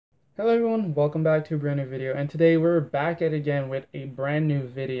Hello everyone, welcome back to a brand new video, and today we're back at it again with a brand new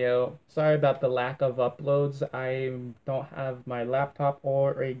video. Sorry about the lack of uploads. I don't have my laptop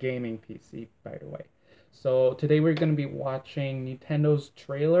or a gaming PC, by the way. So today we're going to be watching Nintendo's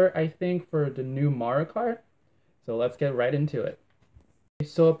trailer, I think, for the new Mario Kart. So let's get right into it.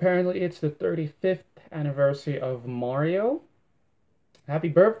 So apparently it's the 35th anniversary of Mario. Happy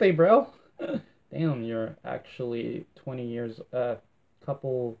birthday, bro! Damn, you're actually 20 years,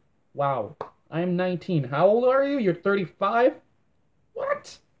 couple. Wow. I'm 19. How old are you? You're 35?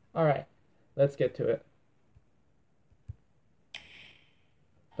 What? All right, let's get to it.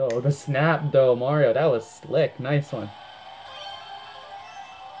 Oh, the snap though, Mario. That was slick. Nice one.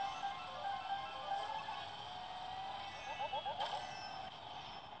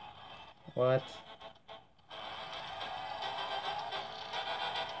 What?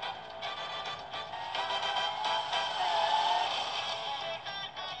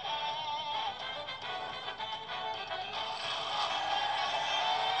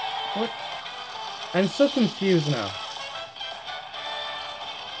 What? I'm so confused now.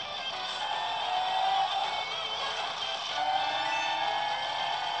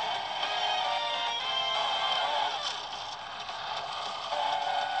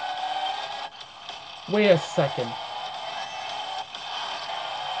 Wait a second.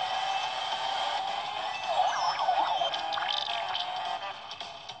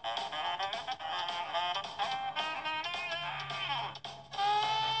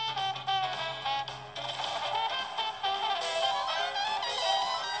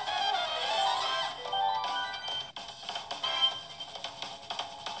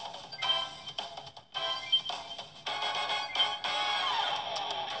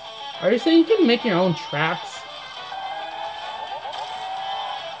 Are you saying you can make your own tracks?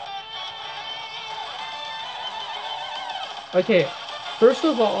 Okay, first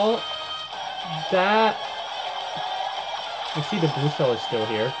of all, that... I see the blue shell is still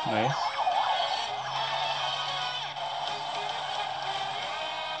here. Nice.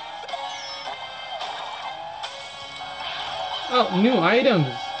 Oh, new items.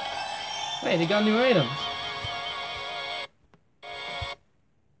 Hey, they got new items.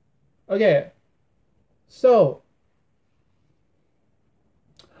 Okay, so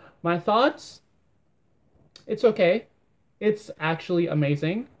my thoughts, it's okay. It's actually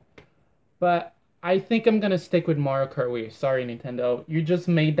amazing, but I think I'm gonna stick with Mario Kart Wii. Sorry, Nintendo. You just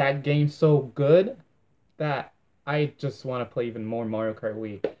made that game so good that I just want to play even more Mario Kart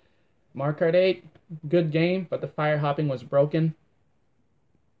Wii. Mario Kart 8, good game, but the fire hopping was broken.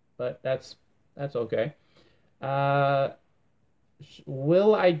 But that's okay. Uh,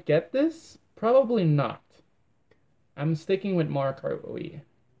 will I get this? Probably not. I'm sticking with Mario Kart Wii.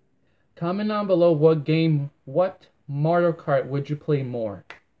 Comment down below what Mario Kart would you play more?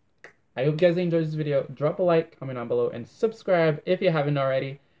 I hope you guys enjoyed this video. Drop a like, comment down below, and subscribe if you haven't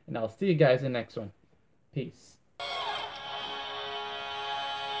already. And I'll see you guys in the next one. Peace.